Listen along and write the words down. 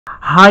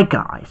Hi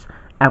guys,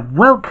 and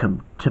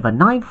welcome to the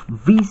 9th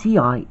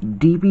VCI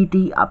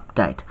DVD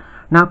update.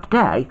 Now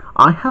today,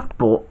 I have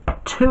bought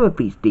two of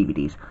these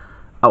DVDs.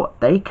 Oh,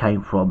 they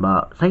came from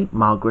St.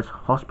 Margaret's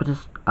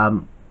Hospice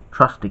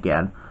Trust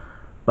again.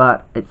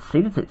 But it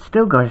seems it's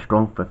still going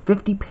strong for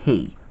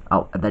 50p.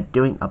 Oh, and they're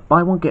doing a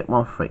buy one get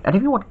one free. And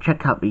if you want to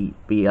check out the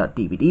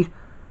DVDs,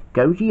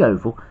 go to the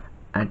Oval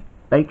and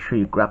make sure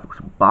you grab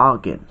some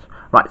bargains.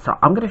 Right, so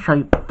I'm going to show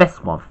you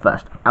this one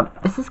first.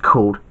 This is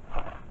called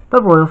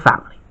The Royal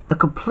Family, the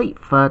complete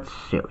third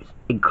series,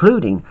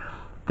 including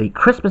the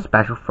Christmas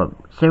special from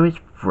series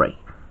 3.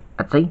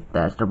 And see,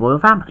 there's the Royal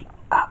Family,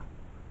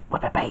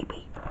 with a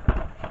baby.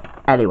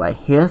 Anyway,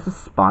 here's the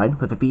spine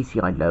with the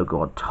VCI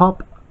logo on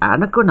top,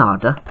 and a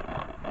Granada,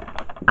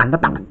 and the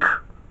back.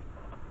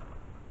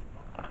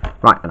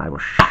 Right, and I will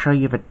show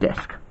you the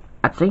disc.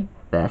 And see,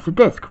 there's the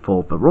disc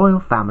for the Royal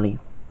Family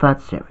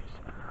third series.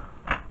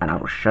 And I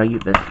will show you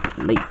this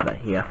leaflet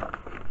here.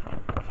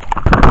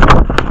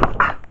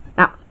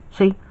 Now,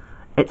 see,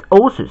 it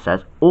also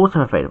says,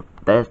 also available,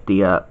 there's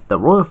the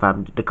Royal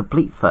Family, the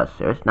complete first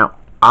series. Now,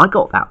 I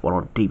got that one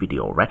on DVD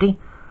already.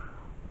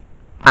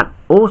 And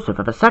also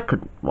for the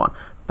second one.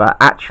 But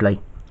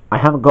actually, I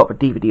haven't got the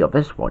DVD of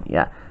this one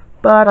yet.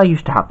 But I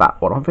used to have that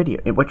one on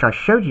video, in which I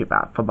showed you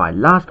about for my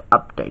last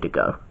update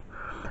ago.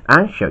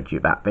 And showed you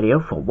that video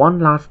for one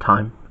last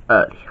time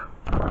earlier.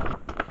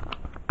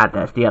 And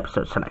there's the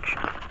episode selection.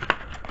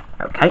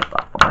 Okay,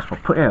 well, I guess we'll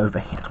put it over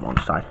here to one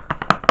side.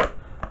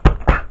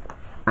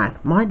 And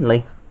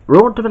finally,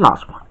 we're on to the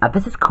last one. And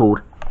this is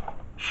called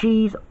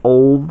She's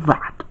All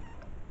That.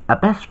 A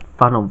best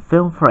fun on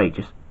film for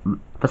ages,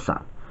 for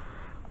some.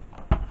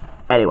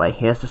 Anyway,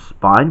 here's the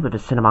spine with the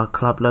Cinema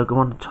Club logo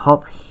on the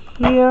top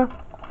here.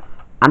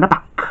 And the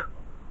back.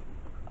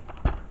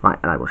 Right,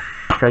 and I will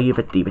show you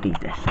the DVD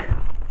disc.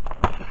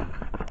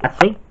 And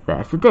see,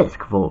 there's the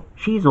disc for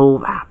She's All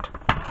That.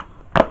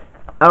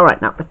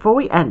 Alright, now before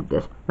we end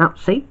this, now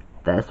see,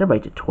 there's the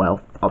rated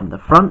 12 on the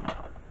front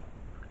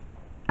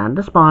and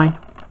the spine.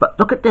 But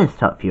look at this,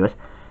 top viewers.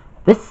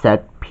 This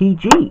said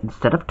PG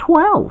instead of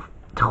 12.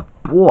 Oh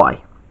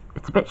boy,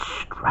 it's a bit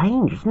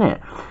strange, isn't it?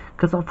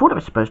 Because I thought it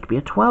was supposed to be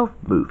a 12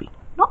 movie,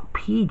 not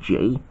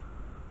PG.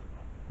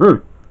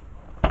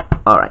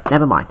 Alright,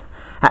 never mind.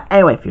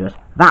 Anyway, viewers,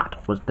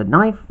 that was the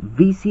 9th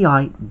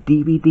VCI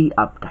DVD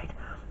update.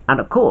 And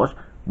of course,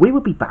 we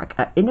will be back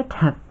in the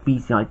 10th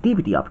VCI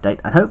DVD update,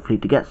 and hopefully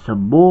to get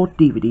some more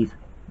DVDs,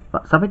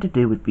 but something to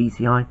do with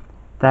VCI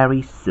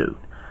very soon.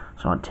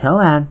 So until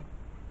then,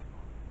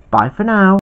 bye for now.